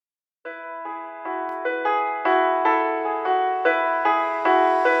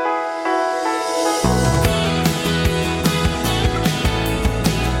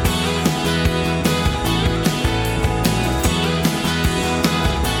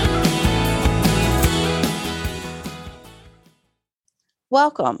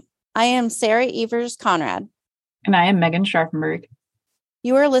Welcome. I am Sarah Evers Conrad. And I am Megan Scharfenberg.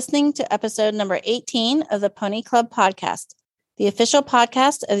 You are listening to episode number 18 of the Pony Club podcast, the official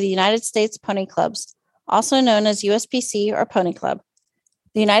podcast of the United States Pony Clubs, also known as USPC or Pony Club.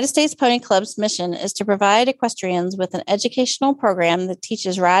 The United States Pony Club's mission is to provide equestrians with an educational program that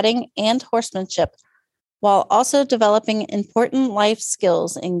teaches riding and horsemanship, while also developing important life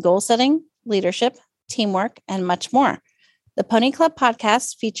skills in goal setting, leadership, teamwork, and much more. The Pony Club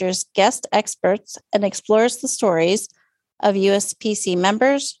podcast features guest experts and explores the stories of USPC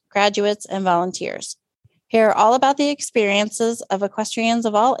members, graduates, and volunteers. Hear all about the experiences of equestrians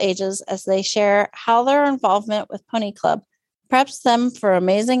of all ages as they share how their involvement with Pony Club preps them for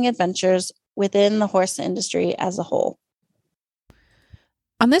amazing adventures within the horse industry as a whole.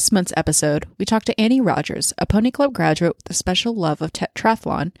 On this month's episode, we talked to Annie Rogers, a Pony Club graduate with a special love of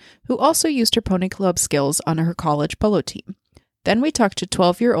Tetrathlon, who also used her Pony Club skills on her college polo team. Then we talked to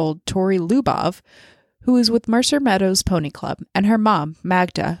 12-year-old Tori Lubov, who is with Mercer Meadows Pony Club, and her mom,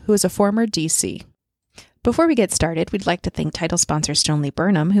 Magda, who is a former DC. Before we get started, we'd like to thank title sponsor Stoneleigh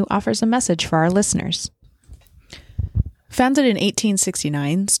Burnham, who offers a message for our listeners. Founded in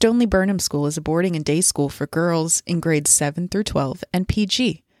 1869, Stoneleigh Burnham School is a boarding and day school for girls in grades 7 through 12 and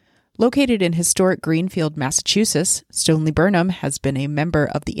PG. Located in historic Greenfield, Massachusetts, Stoneleigh Burnham has been a member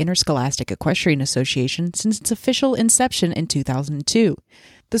of the Interscholastic Equestrian Association since its official inception in 2002.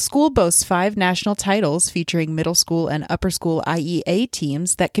 The school boasts 5 national titles featuring middle school and upper school IEA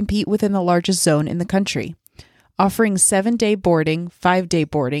teams that compete within the largest zone in the country. Offering 7-day boarding, 5-day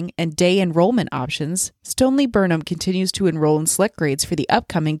boarding, and day enrollment options, Stoneleigh Burnham continues to enroll in select grades for the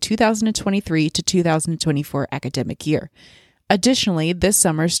upcoming 2023 to 2024 academic year. Additionally, this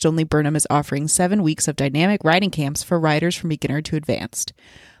summer, Stoneleigh Burnham is offering 7 weeks of dynamic riding camps for riders from beginner to advanced.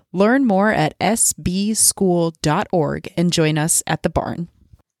 Learn more at sbschool.org and join us at the barn.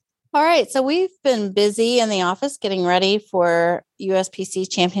 All right, so we've been busy in the office getting ready for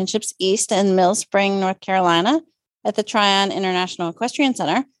USPC Championships East in Mill Spring, North Carolina at the Tryon International Equestrian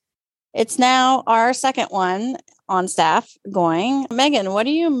Center. It's now our second one on staff going. Megan, what are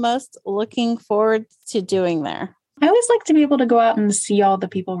you most looking forward to doing there? I always like to be able to go out and see all the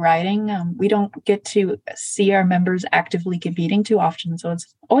people riding. We don't get to see our members actively competing too often, so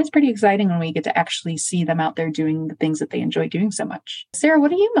it's always pretty exciting when we get to actually see them out there doing the things that they enjoy doing so much. Sarah,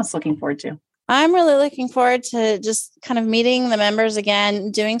 what are you most looking forward to? I'm really looking forward to just kind of meeting the members again,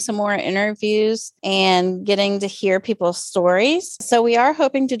 doing some more interviews and getting to hear people's stories. So we are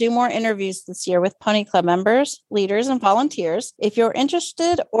hoping to do more interviews this year with Pony Club members, leaders, and volunteers. If you're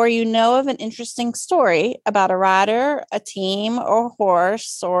interested or you know of an interesting story about a rider, a team, or a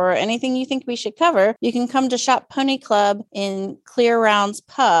horse, or anything you think we should cover, you can come to Shop Pony Club in Clear Rounds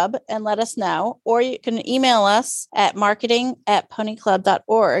Pub and let us know. Or you can email us at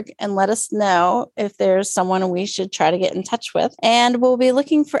marketing@ponyclub.org and let us know if there's someone we should try to get in touch with. And we'll be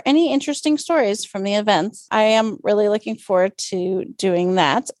looking for any interesting stories from the events. I am really looking forward to doing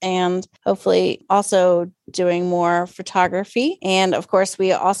that and hopefully also doing more photography. And of course,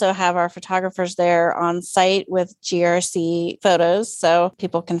 we also have our photographers there on site with GRC photos, so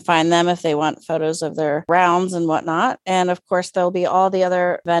people can find them if they want photos of their rounds and whatnot. And of course, there'll be all the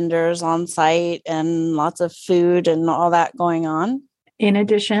other vendors on site and lots of food and all that going on. In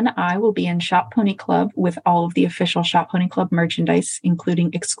addition, I will be in Shop Pony Club with all of the official Shop Pony Club merchandise, including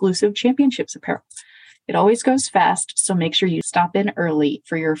exclusive championships apparel. It always goes fast, so make sure you stop in early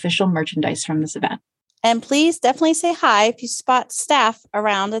for your official merchandise from this event. And please definitely say hi if you spot staff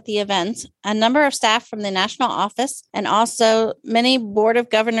around at the event. A number of staff from the national office and also many Board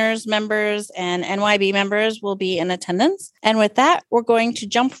of Governors members and NYB members will be in attendance. And with that, we're going to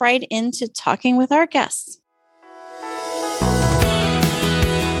jump right into talking with our guests.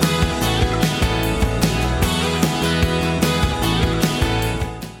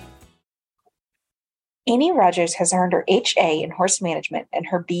 Annie Rogers has earned her HA in horse management and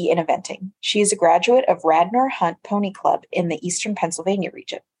her B in eventing. She is a graduate of Radnor Hunt Pony Club in the Eastern Pennsylvania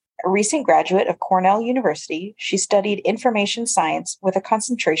region. A recent graduate of Cornell University, she studied information science with a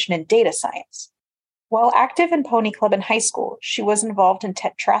concentration in data science. While active in Pony Club in high school, she was involved in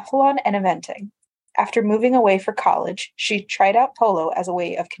tetrathlon and eventing. After moving away for college, she tried out polo as a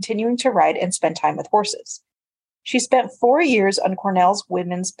way of continuing to ride and spend time with horses. She spent 4 years on Cornell's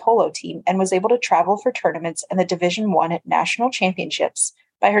women's polo team and was able to travel for tournaments and the Division I national championships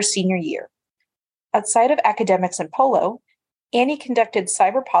by her senior year. Outside of academics and polo, Annie conducted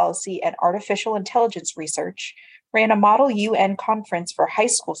cyber policy and artificial intelligence research, ran a Model UN conference for high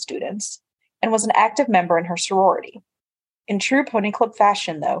school students, and was an active member in her sorority. In true Pony Club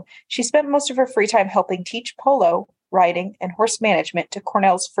fashion, though, she spent most of her free time helping teach polo riding, and horse management to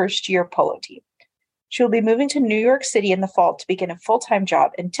Cornell's first-year polo team. She will be moving to New York City in the fall to begin a full-time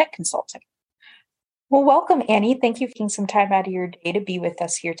job in tech consulting. Well, welcome, Annie. Thank you for taking some time out of your day to be with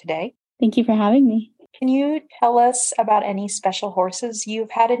us here today. Thank you for having me. Can you tell us about any special horses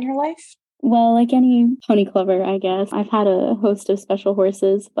you've had in your life? Well, like any pony clubber, I guess, I've had a host of special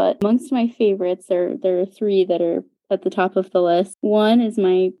horses, but amongst my favorites, there are three that are at the top of the list. One is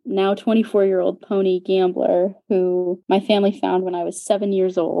my now 24-year-old pony Gambler, who my family found when I was 7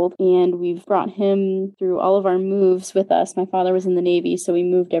 years old, and we've brought him through all of our moves with us. My father was in the Navy, so we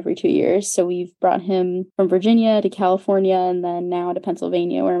moved every 2 years. So we've brought him from Virginia to California and then now to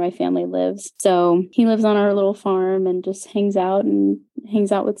Pennsylvania, where my family lives. So he lives on our little farm and just hangs out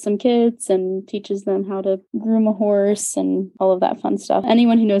with some kids and teaches them how to groom a horse and all of that fun stuff.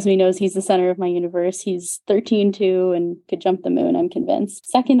 Anyone who knows me knows he's the center of my universe. He's 13 too and could jump the moon, I'm convinced.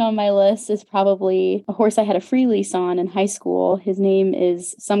 Second on my list is probably a horse I had a free lease on in high school. His name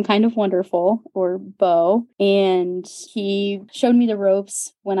is Some Kind of Wonderful, or Bo, and he showed me the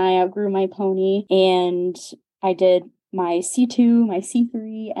ropes when I outgrew my pony, and I did my C2, my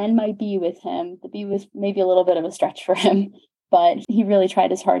C3, and my B with him. The B was maybe a little bit of a stretch for him, but he really tried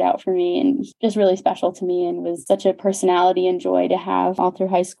his heart out for me and just really special to me and was such a personality and joy to have all through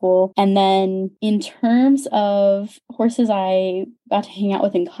high school. And then in terms of horses I got to hang out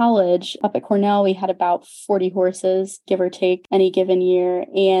with in college, up at Cornell, we had about 40 horses, give or take, any given year.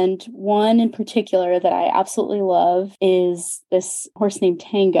 And one in particular that I absolutely love is this horse named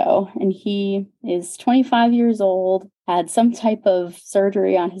Tango. And he is 25 years old, had some type of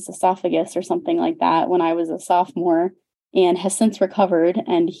surgery on his esophagus or something like that when I was a sophomore, and has since recovered,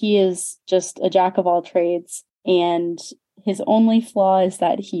 and he is just a jack of all trades. And his only flaw is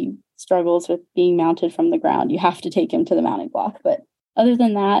that he struggles with being mounted from the ground. You have to take him to the mounting block. But other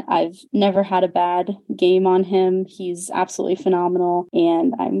than that, I've never had a bad game on him. He's absolutely phenomenal,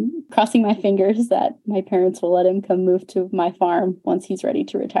 and I'm crossing my fingers that my parents will let him come move to my farm once he's ready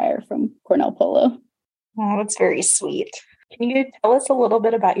to retire from Cornell Polo. Oh, that's very sweet. Can you tell us a little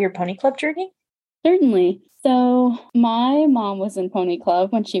bit about your pony club journey? Certainly. So my mom was in pony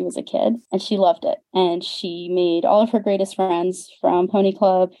club when she was a kid, and she loved it. And she made all of her greatest friends from pony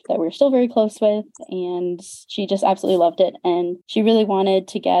club that we're still very close with, and she just absolutely loved it. And she really wanted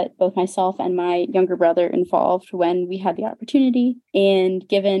to get both myself and my younger brother involved when we had the opportunity. And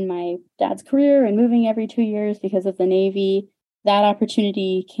given my dad's career and moving every 2 years because of the Navy, that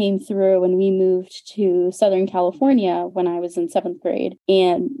opportunity came through when we moved to Southern California when I was in 7th grade.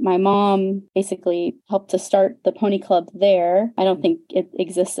 And my mom basically helped to start the pony club there. I don't think it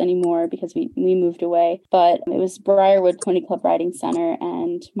exists anymore because we moved away, but it was Briarwood Pony Club Riding Center.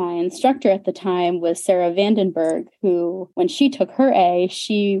 And my instructor at the time was Sarah Vandenberg, who, when she took her A,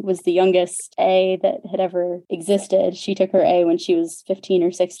 she was the youngest A that had ever existed. She took her A when she was 15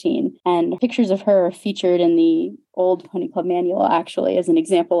 or 16. And pictures of her are featured in the old pony club manual, actually, as an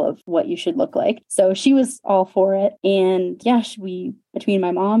example of what you should look like. So she was all for it. And yeah, between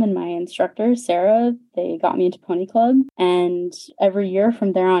my mom and my instructor, Sarah, they got me into pony club. And every year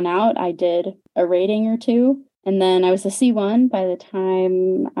from there on out, I did a rating or two. And then I was a C1 by the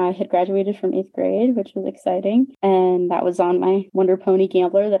time I had graduated from 8th grade, which was exciting. And that was on my Wonder Pony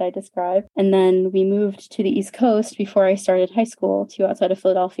Gambler that I described. And then we moved to the East Coast before I started high school to outside of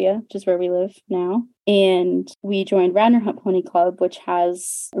Philadelphia, which is where we live now. And we joined Radnor Hunt Pony Club, which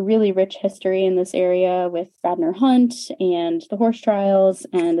has a really rich history in this area with Radnor Hunt and the horse trials.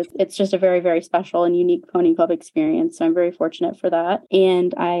 And it's just a very, very special and unique pony club experience. So I'm very fortunate for that.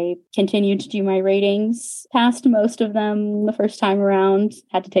 And I continued to do my ratings, passed most of them the first time around,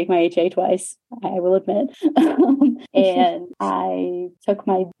 had to take my HA twice, I will admit. And I took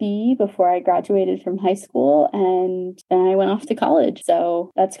my B before I graduated from high school, and then I went off to college.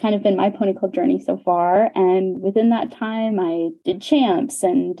 So that's kind of been my pony club journey so far. And within that time, I did champs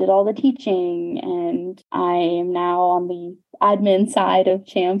and did all the teaching, and I am now on the admin side of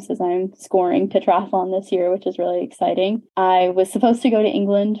champs as I'm scoring Tetrathlon this year, which is really exciting. I was supposed to go to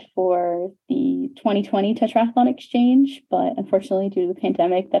England for the 2020 Tetrathlon exchange, but unfortunately, due to the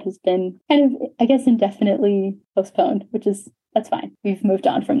pandemic, that has been kind of, I guess, indefinitely postponed, that's fine. We've moved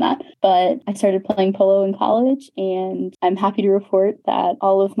on from that. But I started playing polo in college, and I'm happy to report that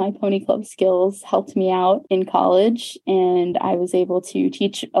all of my pony club skills helped me out in college, and I was able to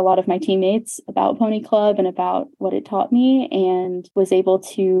teach a lot of my teammates about pony club and about what it taught me, and was able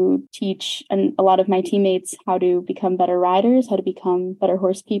to teach a lot of my teammates how to become better riders, how to become better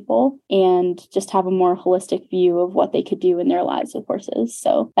horse people, and just have a more holistic view of what they could do in their lives with horses.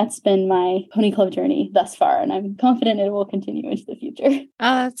 So that's been my pony club journey thus far, and I'm confident it will continue you into the future.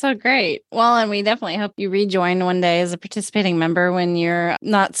 Oh, that's so great. Well, and we definitely hope you rejoin one day as a participating member when you're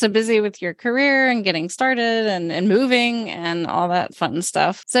not so busy with your career and getting started and moving and all that fun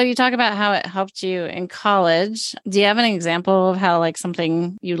stuff. So you talk about how it helped you in college. Do you have an example of how like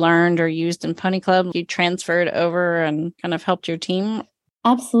something you learned or used in Pony Club you transferred over and kind of helped your team?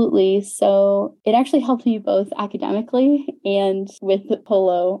 Absolutely. So it actually helped me both academically and with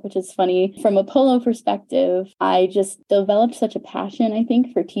polo, which is funny. From a polo perspective, I just developed such a passion, I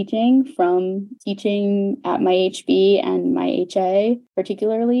think, for teaching from teaching at my HB and my HA,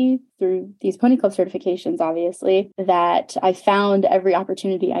 particularly through these Pony Club certifications, obviously, that I found every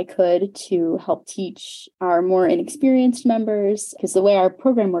opportunity I could to help teach our more inexperienced members. Because the way our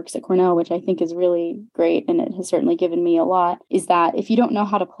program works at Cornell, which I think is really great, and it has certainly given me a lot, is that if you don't know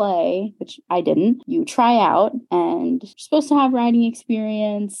how to play, which I didn't, you try out and you're supposed to have riding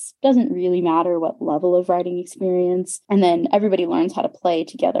experience. Doesn't really matter what level of riding experience. And then everybody learns how to play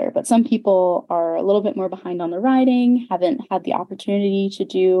together. But some people are a little bit more behind on the riding, haven't had the opportunity to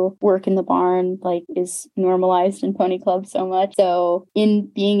do work in the barn like is normalized in Pony Club so much. So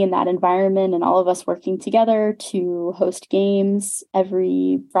in being in that environment and all of us working together to host games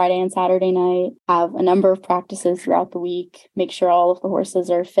every Friday and Saturday night, have a number of practices throughout the week, make sure all of the horses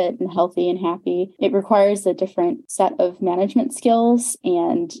are fit and healthy and happy. It requires a different set of management skills,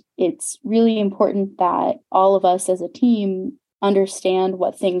 and it's really important that all of us as a team understand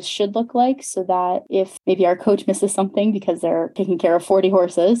what things should look like so that if maybe our coach misses something because they're taking care of 40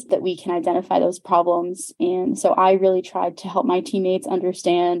 horses, that we can identify those problems. And so I really tried to help my teammates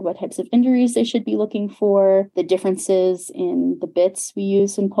understand what types of injuries they should be looking for, the differences in the bits we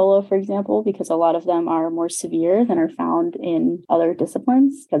use in polo, for example, because a lot of them are more severe than are found in other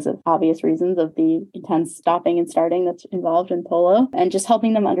disciplines because of obvious reasons of the intense stopping and starting that's involved in polo, and just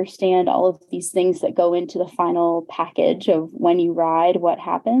helping them understand all of these things that go into the final package of when you ride, what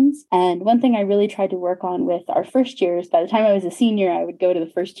happens. And one thing I really tried to work on with our first years, by the time I was a senior, I would go to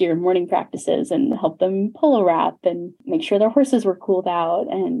the first year morning practices and help them polo wrap and make sure their horses were cooled out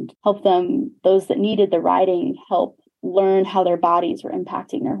and help them, those that needed the riding, help learn how their bodies were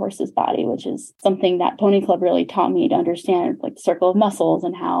impacting their horse's body, which is something that Pony Club really taught me to understand, like the circle of muscles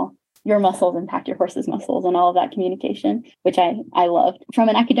and how your muscles impact your horse's muscles and all of that communication, which I loved. From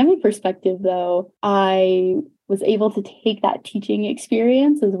an academic perspective, though, I was able to take that teaching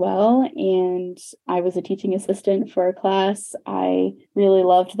experience as well. And I was a teaching assistant for a class. I really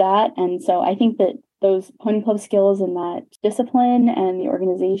loved that. And so I think that those Pony Club skills and that discipline and the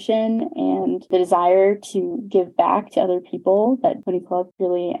organization and the desire to give back to other people that Pony Club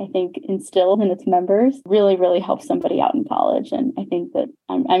really, I think, instilled in its members really, really helped somebody out in college. And I think that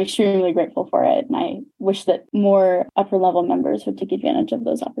I'm extremely grateful for it. And I wish that more upper level members would take advantage of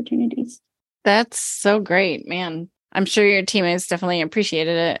those opportunities. That's so great, man. I'm sure your teammates definitely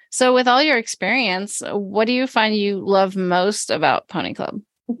appreciated it. So with all your experience, what do you find you love most about Pony Club?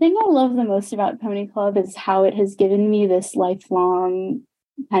 The thing I love the most about Pony Club is how it has given me this lifelong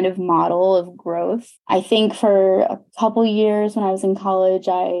kind of model of growth. I think for a couple years when I was in college,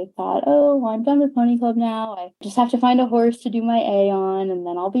 I thought, oh, well, I'm done with Pony Club now. I just have to find a horse to do my A on, and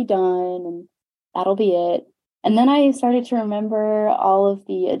then I'll be done, and that'll be it. And then I started to remember all of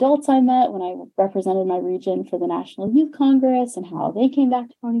the adults I met when I represented my region for the National Youth Congress and how they came back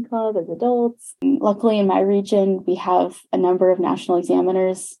to Pony Club as adults. And luckily, in my region, we have a number of national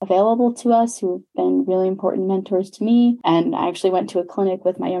examiners available to us who have been really important mentors to me. And I actually went to a clinic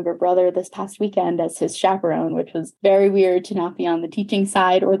with my younger brother this past weekend as his chaperone, which was very weird to not be on the teaching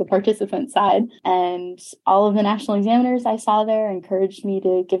side or the participant side. And all of the national examiners I saw there encouraged me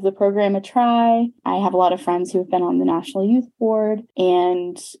to give the program a try. I have a lot of friends who have been on the National Youth Board.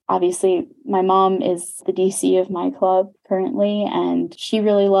 And obviously, my mom is the DC of my club currently, and she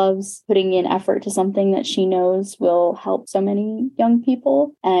really loves putting in effort to something that she knows will help so many young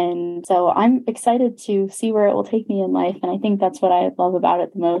people. And so I'm excited to see where it will take me in life. And I think that's what I love about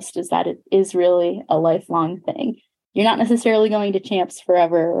it the most, is that it is really a lifelong thing. You're not necessarily going to champs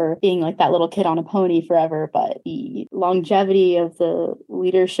forever or being like that little kid on a pony forever, but the longevity of the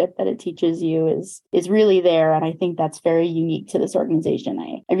leadership that it teaches you is really there. And I think that's very unique to this organization.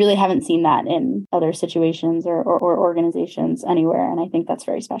 I really haven't seen that in other situations or organizations anywhere. And I think that's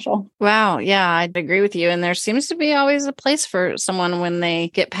very special. Wow. Yeah, I'd agree with you. And there seems to be always a place for someone when they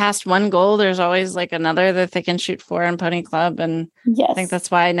get past one goal. There's always like another that they can shoot for in Pony Club. And yes. I think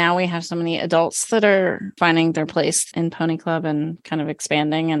that's why now we have so many adults that are finding their place in Pony Club and kind of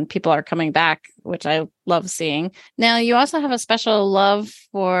expanding, and people are coming back, which I love seeing. Now, you also have a special love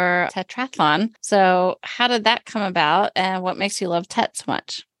for Tetrathlon. So how did that come about, and what makes you love Tet so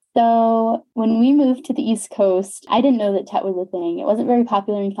much? So when we moved to the East Coast, I didn't know that TET was a thing. It wasn't very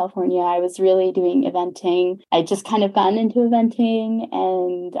popular in California. I was really doing eventing. I'd just kind of gotten into eventing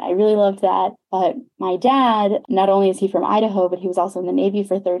and I really loved that. But my dad, not only is he from Idaho, but he was also in the Navy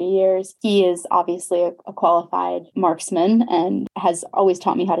for 30 years. He is obviously a qualified marksman and has always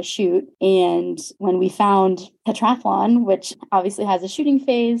taught me how to shoot. And when we found Tetrathlon, which obviously has a shooting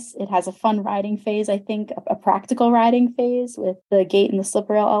phase, it has a fun riding phase, I think, a practical riding phase with the gate and the slip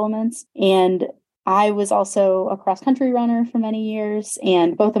rail elements. And I was also a cross-country runner for many years,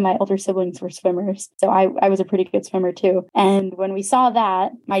 and both of my older siblings were swimmers. So I was a pretty good swimmer too. And when we saw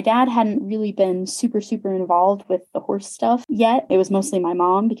that, my dad hadn't really been super involved with the horse stuff yet. It was mostly my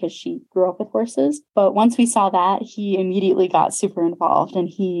mom because she grew up with horses. But once we saw that, he immediately got super involved and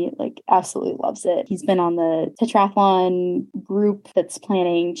he absolutely loves it. He's been on the Tetrathlon group that's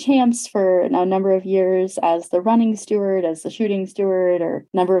planning champs for a number of years as the running steward, as the shooting steward, or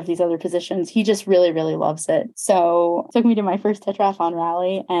a number of these other positions. He just really loves it. So took me to my first Tetrathlon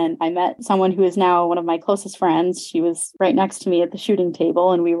rally and I met someone who is now one of my closest friends. She was right next to me at the shooting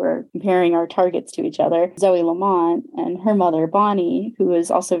table and we were comparing our targets to each other. Zoe Lamont and her mother, Bonnie, who is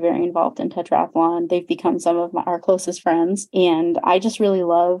also very involved in Tetrathlon. They've become some of our closest friends. And I just really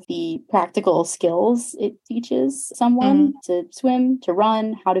love the practical skills it teaches someone to swim, to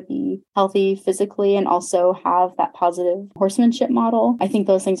run, how to be healthy physically, and also have that positive horsemanship model. I think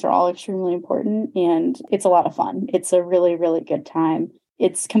those things are all extremely important. And it's a lot of fun. It's a really good time.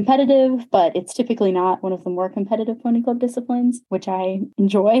 It's competitive, but it's typically not one of the more competitive pony club disciplines, which I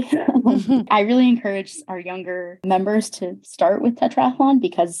enjoy. I really encourage our younger members to start with Tetrathlon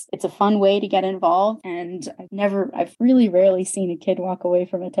because it's a fun way to get involved. And I've really rarely seen a kid walk away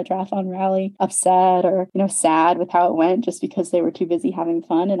from a Tetrathlon rally upset or, sad with how it went just because they were too busy having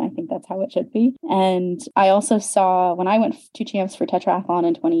fun. And I think that's how it should be. And I also saw when I went to champs for Tetrathlon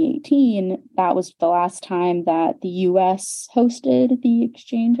in 2018, that was the last time that the US hosted the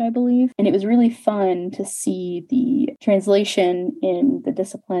exchange, I believe. And it was really fun to see the translation in the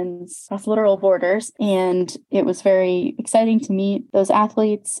disciplines across literal borders. And it was very exciting to meet those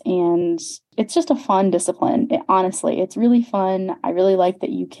athletes. And it's just a fun discipline. Honestly, it's really fun. I really like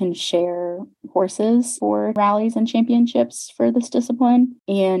that you can share horses for rallies and championships for this discipline.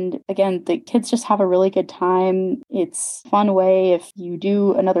 And again, the kids just have a really good time. It's a fun way if you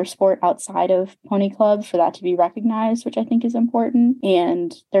do another sport outside of pony club for that to be recognized, which I think is important.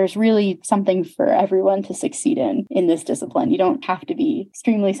 And there's really something for everyone to succeed in this discipline. You don't have to be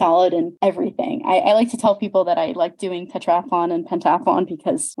extremely solid in everything. I like to tell people that I like doing tetrathlon and pentathlon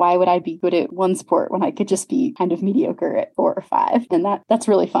because why would I be good at one sport when I could just be kind of mediocre at 4 or 5? And that's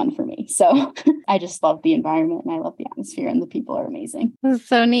really fun for me. So I just love the environment and I love the atmosphere and the people are amazing. That's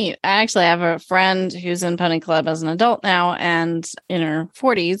so neat. I actually have a friend who's in pony club as an adult now and in her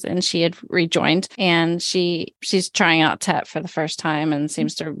 40s, and she had rejoined and she's trying out TET for the first time and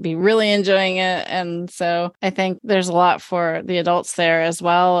seems to be really enjoying it. And so I think there's a lot for the adults there as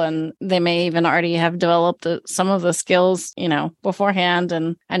well. And they may even already have developed some of the skills, beforehand.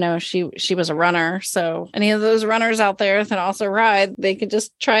 And I know she was a runner. So any of those runners out there that also ride, they could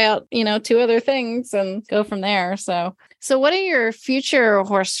just try out, 2 other things and go from there. So what are your future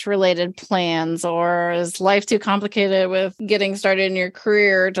horse related plans, or is life too complicated with getting started in your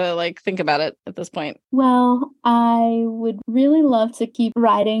career to think about it at this point? Well, I would really love to keep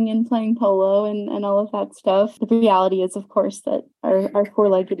riding and playing polo and all of that stuff. The reality is, of course, that our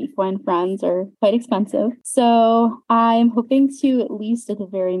 4-legged equine friends are quite expensive. So I'm hoping to, at least at the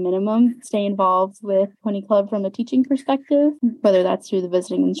very minimum, stay involved with Pony Club from a teaching perspective, whether that's through the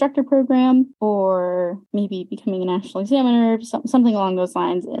visiting instructor program or maybe becoming a national examiner, something along those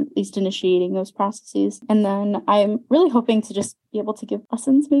lines, at least initiating those processes. And then I'm really hoping to just be able to give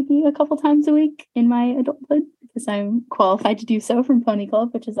lessons maybe a couple times a week in my adulthood, because I'm qualified to do so from Pony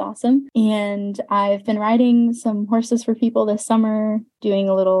Club, which is awesome. And I've been riding some horses for people this summer, doing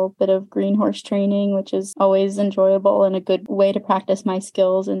a little bit of green horse training, which is always enjoyable and a good way to practice my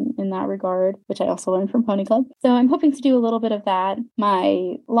skills in that regard, which I also learned from Pony Club. So I'm hoping to do a little bit of that.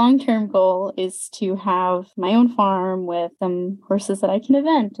 My long-term goal is to have my own farm with some horses that I can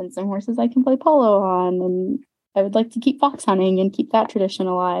event and some horses I can play polo on, and I would like to keep fox hunting and keep that tradition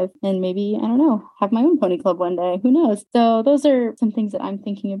alive and maybe, I don't know, have my own pony club one day. Who knows? So those are some things that I'm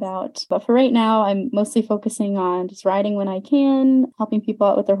thinking about. But for right now, I'm mostly focusing on just riding when I can, helping people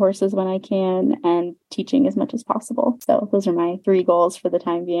out with their horses when I can, and teaching as much as possible. So those are my 3 goals for the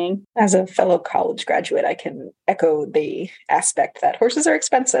time being. As a fellow college graduate, I can echo the aspect that horses are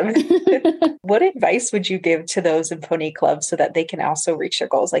expensive. What advice would you give to those in pony club so that they can also reach their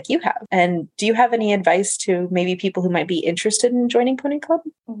goals like you have? And do you have any advice to maybe maybe people who might be interested in joining Pony Club?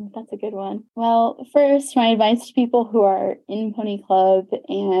 That's a good one. Well, first, my advice to people who are in Pony Club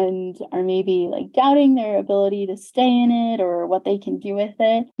and are maybe like doubting their ability to stay in it or what they can do with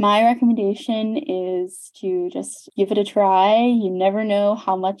it, my recommendation is to just give it a try. You never know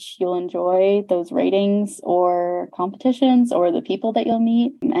how much you'll enjoy those ratings or competitions or the people that you'll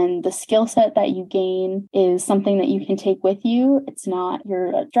meet. And the skill set that you gain is something that you can take with you. It's not,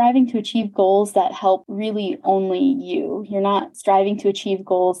 you're striving to achieve goals that help really only you. You're not striving to achieve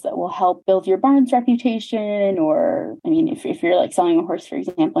goals that will help build your barn's reputation, or, I mean, if you're like selling a horse, for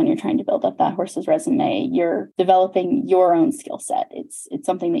example, and you're trying to build up that horse's resume, you're developing your own skill set. It's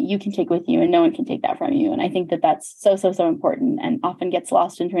something that you can take with you and no one can take that from you. And I think that that's so important and often gets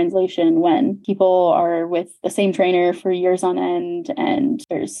lost in translation when people are with the same trainer for years on end and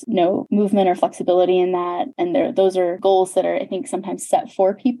there's no movement or flexibility in that. And those are goals that are, I think, sometimes set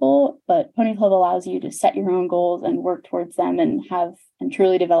for people, but Pony Club allows you to set your own goals and work towards them and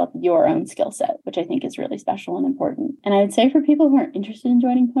truly develop your own skill set, which I think is really special and important. And I would say for people who are interested in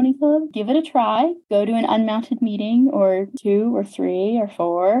joining Pony Club, give it a try. Go to an unmounted meeting or 2 or 3 or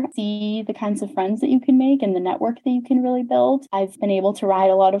 4. See the kinds of friends that you can make and the network that you can really build. I've been able to ride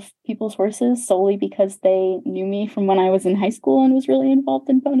a lot of people's horses solely because they knew me from when I was in high school and was really involved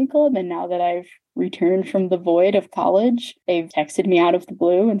in Pony Club. And now that I've returned from the void of college, they've texted me out of the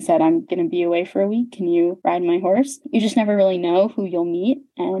blue and said, I'm going to be away for a week. Can you ride my horse? You just never really know who you'll meet,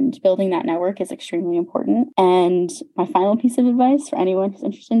 and building that network is extremely important. And my final piece of advice for anyone who's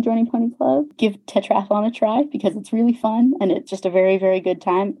interested in joining Pony Club, give Tetrathlon a try because it's really fun and it's just a very, very good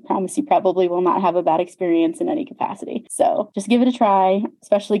time. I promise you probably will not have a bad experience in any capacity. So just give it a try,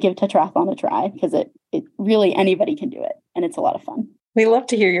 especially give Tetrathlon a try because it really, anybody can do it and it's a lot of fun. We love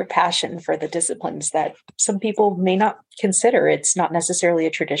to hear your passion for the disciplines that some people may not consider. It's not necessarily a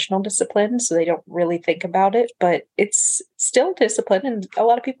traditional discipline, so they don't really think about it, but it's still discipline and a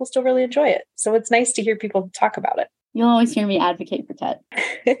lot of people still really enjoy it. So it's nice to hear people talk about it. You'll always hear me advocate for Tet.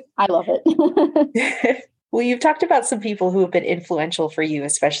 I love it. Well, you've talked about some people who have been influential for you,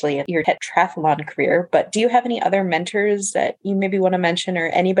 especially in your Tetrathlon career, but do you have any other mentors that you maybe want to mention or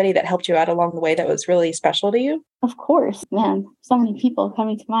anybody that helped you out along the way that was really special to you? Of course, man, so many people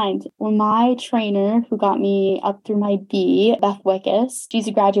coming to mind. Well, my trainer who got me up through my B, Beth Wickus, she's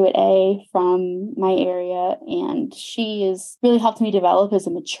a graduate A from my area, and she has really helped me develop as a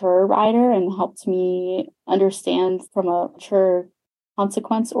mature rider and helped me understand from a mature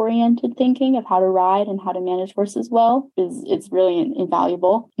consequence-oriented thinking of how to ride and how to manage horses well it's really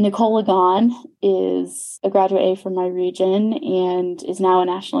invaluable. Nicole Lagan is a graduate A from my region and is now a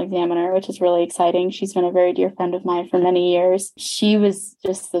national examiner, which is really exciting. She's been a very dear friend of mine for many years. She was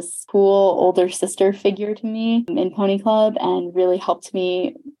just this cool older sister figure to me in Pony Club and really helped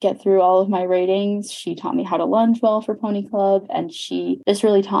me get through all of my ratings. She taught me how to lunge well for Pony Club, and she just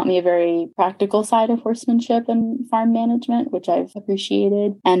really taught me a very practical side of horsemanship and farm management, which I've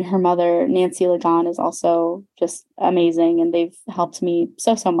appreciated. And her mother, Nancy Lagan, is also just amazing, and they've helped me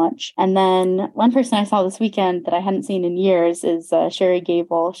so much. And then one person I saw this weekend that I hadn't seen in years is Sherry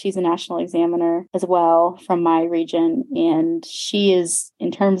Gable. She's a national examiner as well from my region, and she is,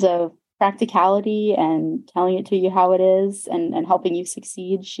 in terms of practicality and telling it to you how it is and helping you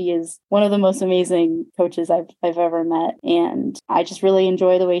succeed, she is one of the most amazing coaches I've ever met. And I just really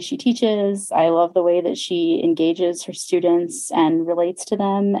enjoy the way she teaches. I love the way that she engages her students and relates to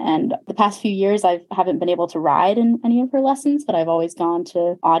them. And the past few years, I haven't been able to ride in any of her lessons, but I've always gone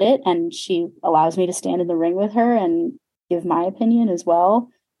to audit, and she allows me to stand in the ring with her and give my opinion as well.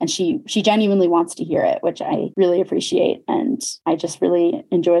 And she genuinely wants to hear it, which I really appreciate. And I just really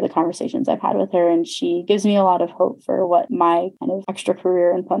enjoy the conversations I've had with her. And she gives me a lot of hope for what my kind of extra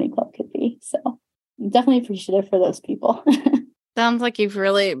career in Pony Club could be. So I'm definitely appreciative for those people. Sounds like you've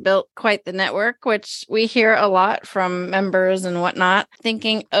really built quite the network, which we hear a lot from members and whatnot.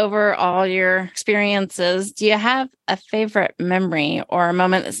 Thinking over all your experiences, do you have a favorite memory or a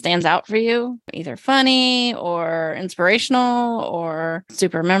moment that stands out for you? Either funny or inspirational or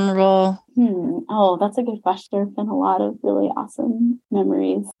super memorable? Oh, that's a good question. There's been a lot of really awesome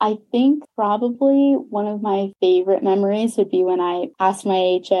memories. I think probably one of my favorite memories would be when I passed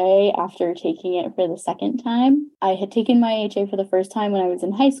my HA after taking it for the second time. I had taken my HA for the first time when I was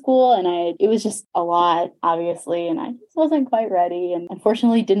in high school, and it was just a lot, obviously, and I just wasn't quite ready, and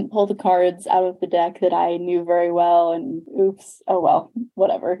unfortunately didn't pull the cards out of the deck that I knew very well, and oops, oh well,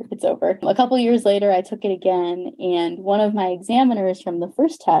 whatever, it's over. A couple years later, I took it again, and one of my examiners from the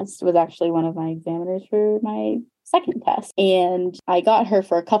first test was actually one of my examiners for my second test, and I got her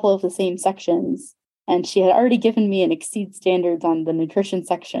for a couple of the same sections And she had already given me an exceed standards on the nutrition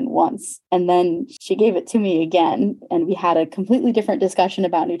section once. And then she gave it to me again. And we had a completely different discussion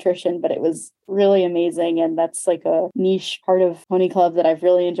about nutrition, but it was really amazing. And that's like a niche part of Pony Club that I've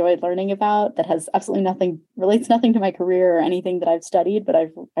really enjoyed learning about, that has absolutely relates nothing to my career or anything that I've studied, but I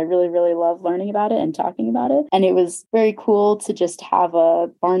really, really love learning about it and talking about it. And it was very cool to just have a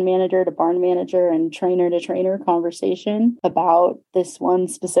barn manager to barn manager and trainer to trainer conversation about this one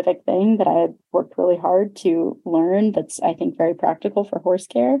specific thing that I had worked really hard to learn, that's, I think, very practical for horse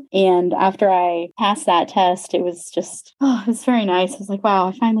care. And after I passed that test, it was just, it was very nice. I was like, wow,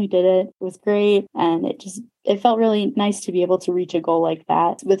 I finally did it. It was great. And it felt really nice to be able to reach a goal like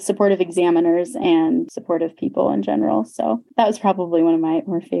that with supportive examiners and supportive people in general. So that was probably one of my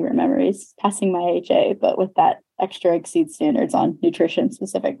more favorite memories, passing my HA, but with that extra exceed standards on nutrition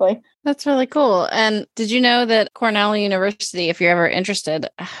specifically. That's really cool. And did you know that Cornell University, if you're ever interested,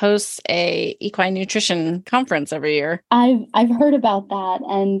 hosts a equine nutrition conference every year? I've heard about that.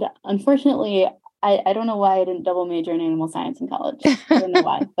 And unfortunately, I don't know why I didn't double major in animal science in college. I don't know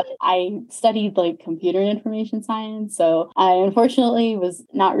why, but I studied like computer and information science. So I unfortunately was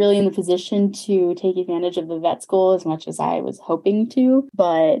not really in the position to take advantage of the vet school as much as I was hoping to.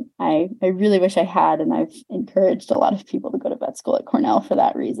 But I really wish I had. And I've encouraged a lot of people to go to vet school at Cornell for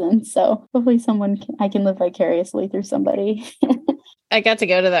that reason. So hopefully I can live vicariously through somebody. I got to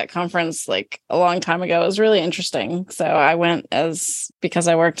go to that conference like a long time ago. It was really interesting. So I went because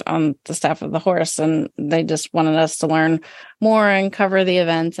I worked on the staff of the horse, and they just wanted us to learn more and cover the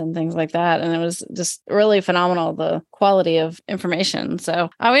event and things like that. And it was just really phenomenal, the quality of information. So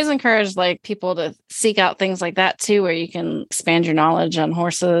I always encourage like people to seek out things like that too, where you can expand your knowledge on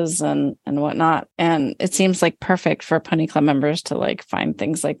horses and whatnot. And it seems like perfect for Pony Club members to like find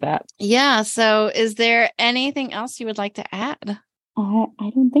things like that. Yeah. So is there anything else you would like to add? I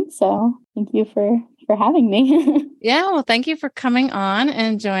don't think so. Thank you for having me. Yeah, well, thank you for coming on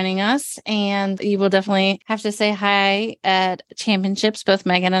and joining us. And you will definitely have to say hi at championships. Both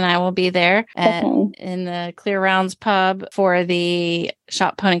Megan and I will be there in the Clear Rounds pub for the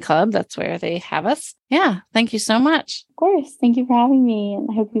Shop Pony Club. That's where they have us. Yeah, thank you so much. Of course. Thank you for having me. And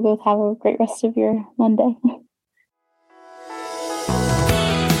I hope you both have a great rest of your Monday.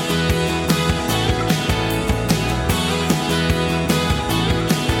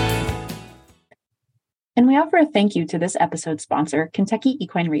 And we offer a thank you to this episode's sponsor, Kentucky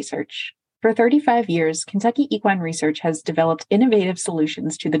Equine Research. For 35 years, Kentucky Equine Research has developed innovative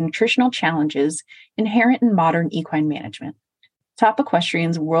solutions to the nutritional challenges inherent in modern equine management. Top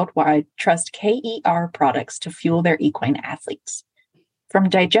equestrians worldwide trust KER products to fuel their equine athletes. From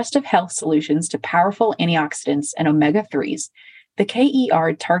digestive health solutions to powerful antioxidants and omega-3s, the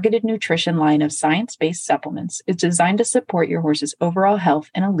KER targeted nutrition line of science-based supplements is designed to support your horse's overall health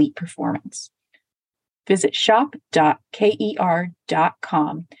and elite performance. Visit shop.ker.com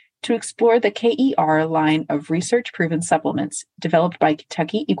to explore the KER line of research-proven supplements developed by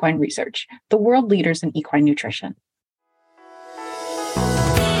Kentucky Equine Research, the world leaders in equine nutrition.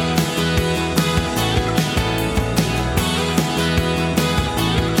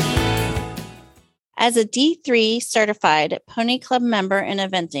 As a D3 certified Pony Club member in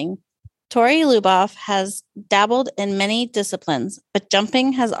eventing, Tori Lubov has dabbled in many disciplines, but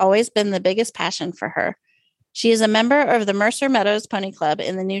jumping has always been the biggest passion for her. She is a member of the Mercer Meadows Pony Club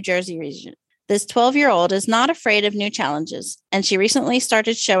in the New Jersey region. This 12-year-old is not afraid of new challenges, and she recently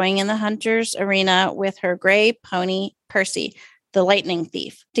started showing in the Hunters Arena with her gray pony, Percy, the lightning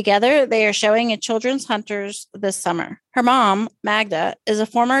thief. Together, they are showing at Children's Hunters this summer. Her mom, Magda, is a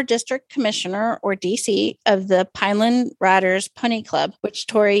former district commissioner or DC of the Pineland Riders Pony Club, which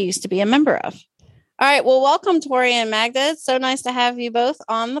Tori used to be a member of. All right. Well, welcome, Tori and Magda. It's so nice to have you both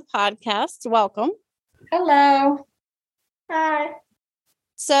on the podcast. Welcome. Hello. Hi.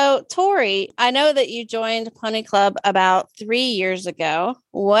 So, Tori, I know that you joined Pony Club about 3 years ago.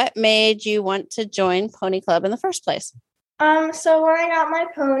 What made you want to join Pony Club in the first place? So when I got my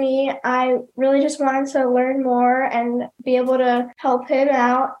pony, I really just wanted to learn more and be able to help him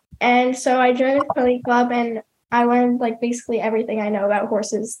out. And so I joined the Pony Club, and I learned basically everything I know about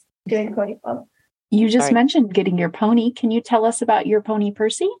horses doing Pony Club. You just mentioned getting your pony. Can you tell us about your pony,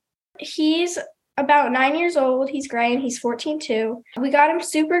 Percy? He's about 9 years old. He's gray and he's 14 too. We got him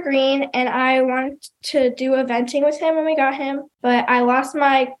super green, and I wanted to do eventing with him when we got him, but I lost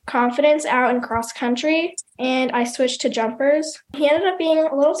my confidence out in cross country and I switched to jumpers. He ended up being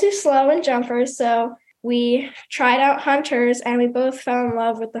a little too slow in jumpers, so we tried out hunters and we both fell in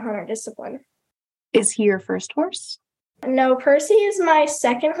love with the hunter discipline. Is he your first horse? No, Percy is my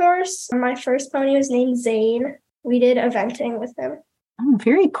second horse. My first pony was named Zane. We did eventing with him. Oh,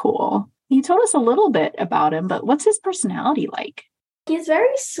 very cool. You told us a little bit about him, but what's his personality like? He's very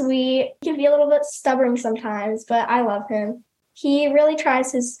sweet. He can be a little bit stubborn sometimes, but I love him. He really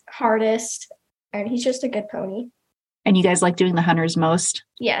tries his hardest, and he's just a good pony. And you guys like doing the hunters most?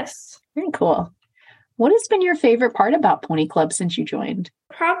 Yes. Very cool. What has been your favorite part about Pony Club since you joined?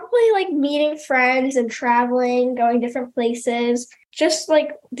 Probably like meeting friends and traveling, going different places, just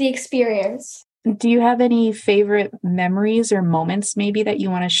like the experience. Do you have any favorite memories or moments maybe that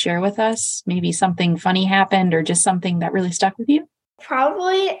you want to share with us? Maybe something funny happened or just something that really stuck with you?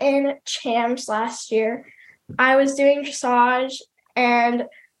 Probably in Champs last year, I was doing dressage and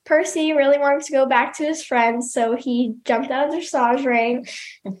Percy really wanted to go back to his friends, so he jumped out of the dressage ring.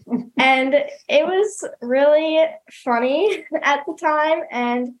 And it was really funny at the time,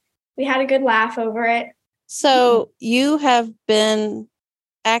 and we had a good laugh over it. So you have been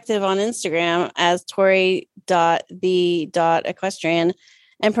active on Instagram as Tori.the.equestrian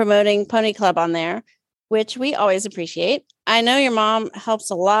and promoting Pony Club on there, which we always appreciate. I know your mom helps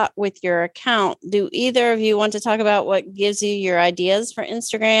a lot with your account. Do either of you want to talk about what gives you your ideas for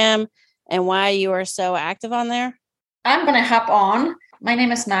Instagram and why you are so active on there? I'm going to hop on. My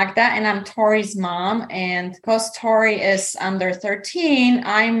name is Magda and I'm Tori's mom. And because Tori is under 13,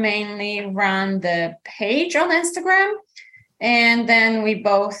 I mainly run the page on Instagram. And then we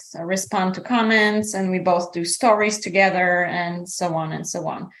both respond to comments and we both do stories together and so on and so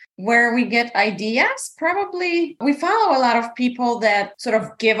on. Where we get ideas, probably we follow a lot of people that sort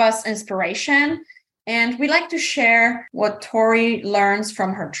of give us inspiration. And we like to share what Tori learns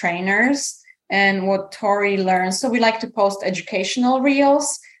from her trainers and what Tori learns. So we like to post educational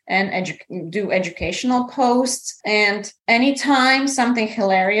reels and do educational posts. And anytime something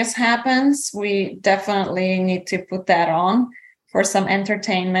hilarious happens, we definitely need to put that on for some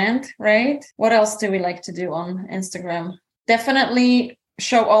entertainment, right? What else do we like to do on Instagram? Definitely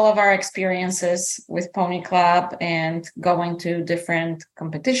show all of our experiences with Pony Club and going to different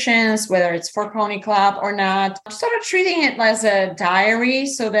competitions, whether it's for Pony Club or not. Sort of treating it as a diary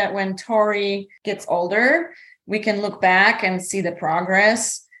so that when Tori gets older, we can look back and see the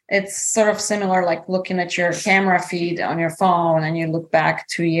progress. It's sort of similar like looking at your camera feed on your phone and you look back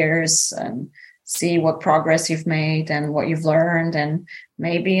 2 years and see what progress you've made and what you've learned. And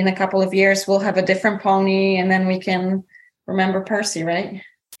maybe in a couple of years, we'll have a different pony and then we can remember Percy, right?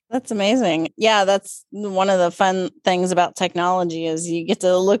 That's amazing. Yeah, that's one of the fun things about technology is you get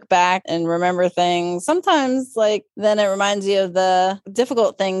to look back and remember things. Sometimes then it reminds you of the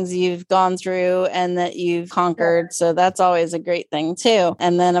difficult things you've gone through and that you've conquered. Yeah. So that's always a great thing too.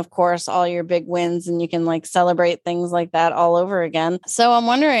 And then of course, all your big wins and you can celebrate things like that all over again. So I'm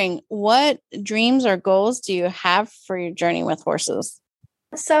wondering, what dreams or goals do you have for your journey with horses?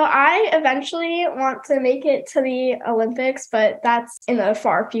 So I eventually want to make it to the Olympics, but that's in the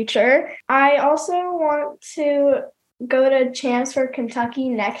far future. I also want to go to Champs for Kentucky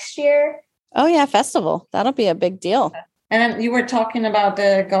next year. Oh yeah, festival. That'll be a big deal. And then you were talking about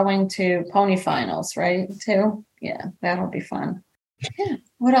the going to pony finals, right? Too? Yeah, that'll be fun. Yeah.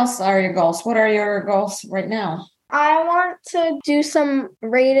 What else are your goals? What are your goals right now? I want to do some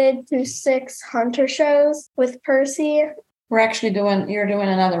rated through 6 hunter shows with Percy. We're actually you're doing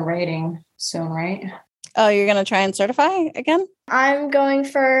another rating soon, right? Oh, you're going to try and certify again? I'm going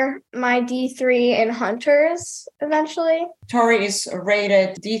for my D3 in hunters eventually. Tori is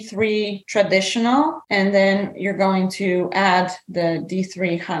rated D3 traditional, and then you're going to add the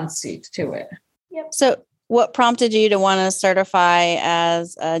D3 hunt seat to it. Yep. So what prompted you to want to certify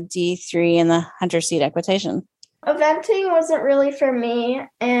as a D3 in the hunter seat equitation? Eventing wasn't really for me,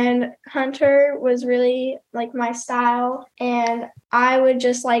 and hunter was really my style, and I would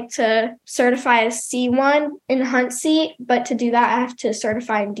just like to certify as C1 in hunt seat, but to do that I have to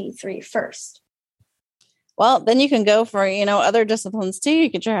certify in D3 first. Well, then you can go for, other disciplines too.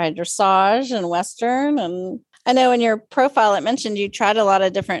 You could try dressage and Western, and I know in your profile it mentioned you tried a lot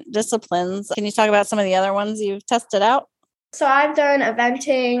of different disciplines. Can you talk about some of the other ones you've tested out? So I've done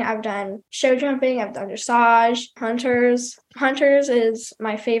eventing, I've done show jumping, I've done dressage, hunters. Hunters is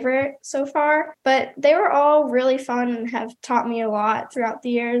my favorite so far, but they were all really fun and have taught me a lot throughout the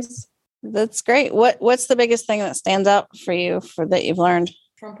years. That's great. What's the biggest thing that stands out for you that you've learned?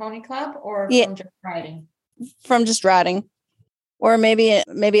 From Pony Club or from just riding? From just riding. Or maybe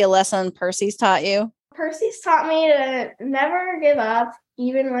a lesson Percy's taught you? Percy's taught me to never give up,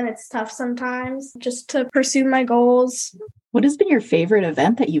 even when it's tough sometimes, just to pursue my goals. What has been your favorite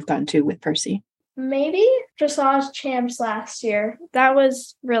event that you've gone to with Percy? Maybe Dressage Champs last year. That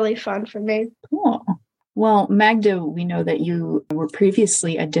was really fun for me. Cool. Well, Magda, we know that you were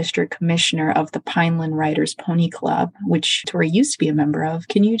previously a district commissioner of the Pineland Riders Pony Club, which Tori used to be a member of.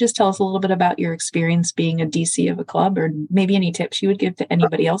 Can you just tell us a little bit about your experience being a DC of a club, or maybe any tips you would give to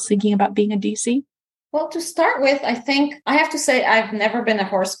anybody else thinking about being a DC? Well, to start with, I think I have to say I've never been a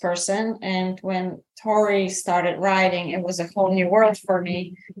horse person. And when Tori started riding, it was a whole new world for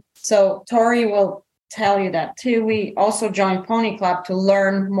me. So Tori will tell you that too. We also joined Pony Club to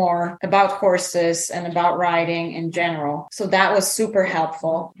learn more about horses and about riding in general. So that was super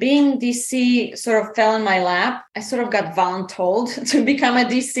helpful. Being DC sort of fell in my lap. I sort of got voluntold to become a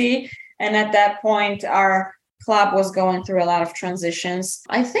DC. And at that point, our club was going through a lot of transitions.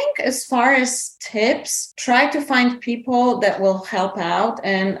 I think as far as tips, try to find people that will help out.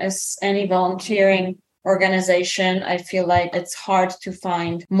 And as any volunteering organization, I feel like it's hard to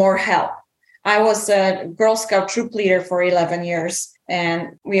find more help. I was a Girl Scout troop leader for 11 years,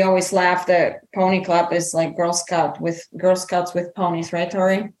 and we always laugh that Pony Club is like Girl Scouts with ponies, right,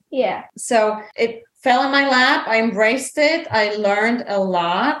 Tori? Yeah. So it fell in my lap. I embraced it. I learned a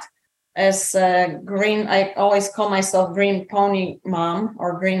lot. As green, I always call myself green pony mom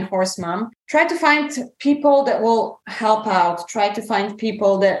or green horse mom. Try to find people that will help out. Try to find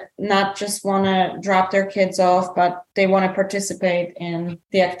people that not just want to drop their kids off, but they want to participate in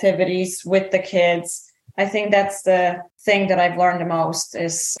the activities with the kids. I think that's the thing that I've learned the most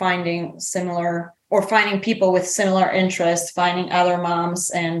is finding people with similar interests, finding other moms.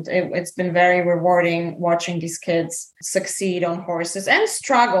 And it's been very rewarding watching these kids succeed on horses and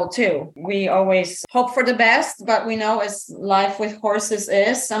struggle too. We always hope for the best, but we know as life with horses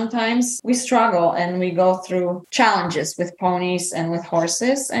is, sometimes we struggle and we go through challenges with ponies and with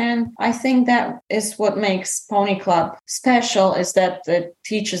horses. And I think that is what makes Pony Club special, is that it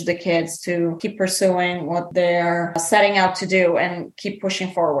teaches the kids to keep pursuing what they're setting out to do and keep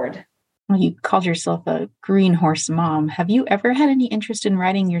pushing forward. Well, you called yourself a green horse mom. Have you ever had any interest in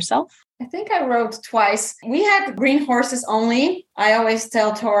riding yourself? I think I rode twice. We had green horses only. I always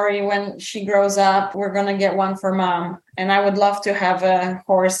tell Tori when she grows up, we're going to get one for mom. And I would love to have a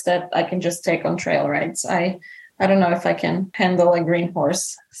horse that I can just take on trail rides. I don't know if I can handle a green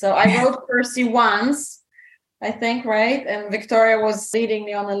horse. So I rode Percy once, I think, right? And Victoria was leading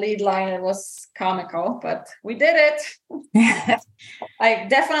me on the lead line. It was comical, but we did it. I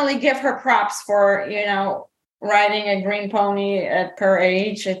definitely give her props for, riding a green pony at her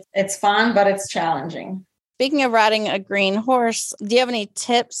age. It's fun, but it's challenging. Speaking of riding a green horse, do you have any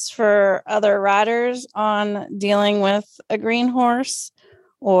tips for other riders on dealing with a green horse?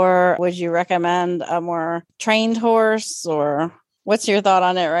 Or would you recommend a more trained horse? Or what's your thought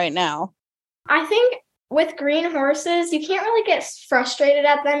on it right now? I think with green horses, you can't really get frustrated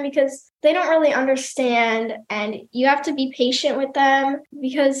at them because they don't really understand, and you have to be patient with them,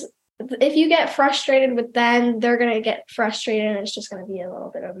 because if you get frustrated with them, they're going to get frustrated and it's just going to be a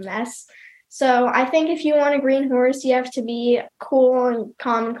little bit of a mess. So I think if you want a green horse, you have to be cool and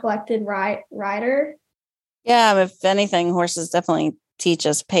calm and collected rider. Yeah, if anything, horses definitely teach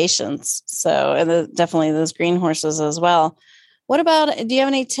us patience. So and definitely those green horses as well. What about, do you have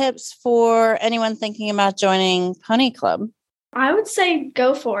any tips for anyone thinking about joining Pony Club? I would say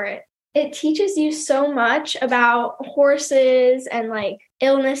go for it. It teaches you so much about horses and like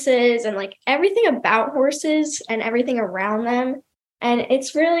illnesses and like everything about horses and everything around them. And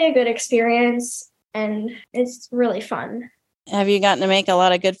it's really a good experience and it's really fun. Have you gotten to make a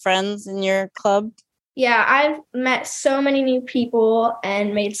lot of good friends in your club? Yeah, I've met so many new people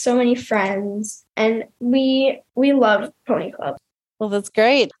and made so many friends, and we love Pony Club. Well, that's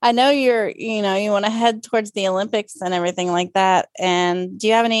great. I know you want to head towards the Olympics and everything like that. And do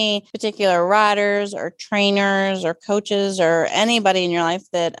you have any particular riders or trainers or coaches or anybody in your life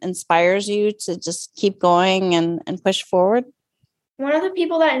that inspires you to just keep going and push forward? One of the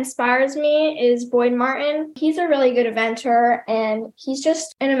people that inspires me is Boyd Martin. He's a really good eventer, and he's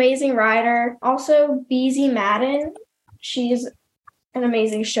just an amazing rider. Also, BZ Madden. She's an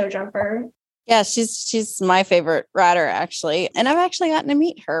amazing show jumper. Yeah, she's my favorite rider, actually. And I've actually gotten to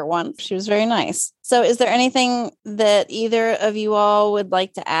meet her once. She was very nice. So is there anything that either of you all would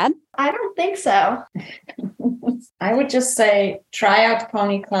like to add? I don't think so. I would just say try out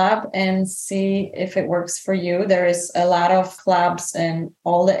Pony Club and see if it works for you. There is a lot of clubs in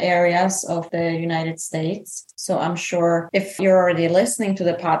all the areas of the United States. So I'm sure if you're already listening to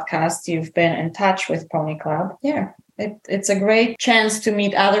the podcast, you've been in touch with Pony Club. Yeah, It's a great chance to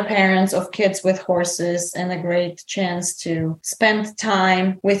meet other parents of kids with horses and a great chance to spend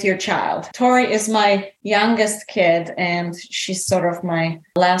time with your child. Tori is my youngest kid, and she's sort of my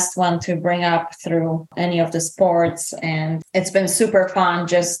last one to bring up through any of the sports. And it's been super fun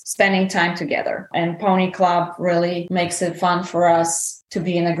just spending time together. And Pony Club really makes it fun for us to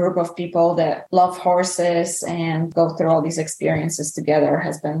be in a group of people that love horses and go through all these experiences together.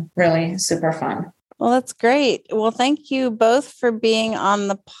 Has been really super fun. Well, that's great. Well, thank you both for being on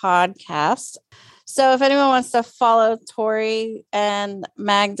the podcast. So if anyone wants to follow Tori and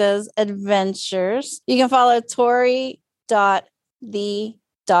Magda's adventures, you can follow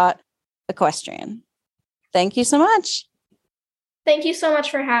tori.the.equestrian. Thank you so much. Thank you so much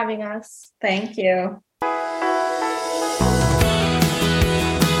for having us. Thank you.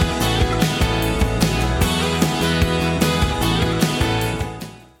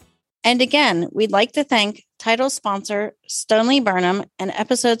 And again, we'd like to thank title sponsor Stoneleigh Burnham and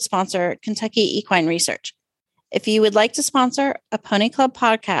episode sponsor Kentucky Equine Research. If you would like to sponsor a Pony Club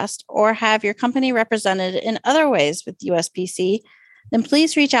podcast or have your company represented in other ways with USPC, then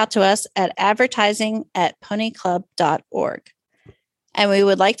please reach out to us at advertising@ponyclub.org. And we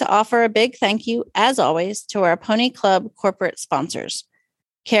would like to offer a big thank you, as always, to our Pony Club corporate sponsors.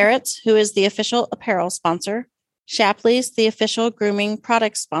 Carrots, who is the official apparel sponsor, Shapley's, the official grooming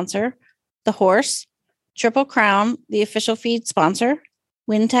product sponsor, The Horse, Triple Crown, the official feed sponsor,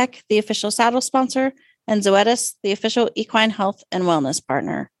 Wintech, the official saddle sponsor, and Zoetis, the official equine health and wellness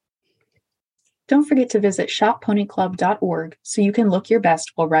partner. Don't forget to visit shopponyclub.org so you can look your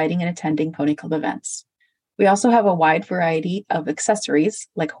best while riding and attending Pony Club events. We also have a wide variety of accessories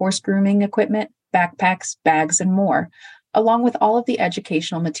like horse grooming equipment, backpacks, bags, and more, along with all of the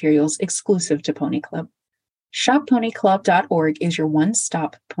educational materials exclusive to Pony Club. Shopponyclub.org is your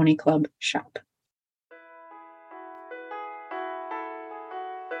one-stop Pony Club shop.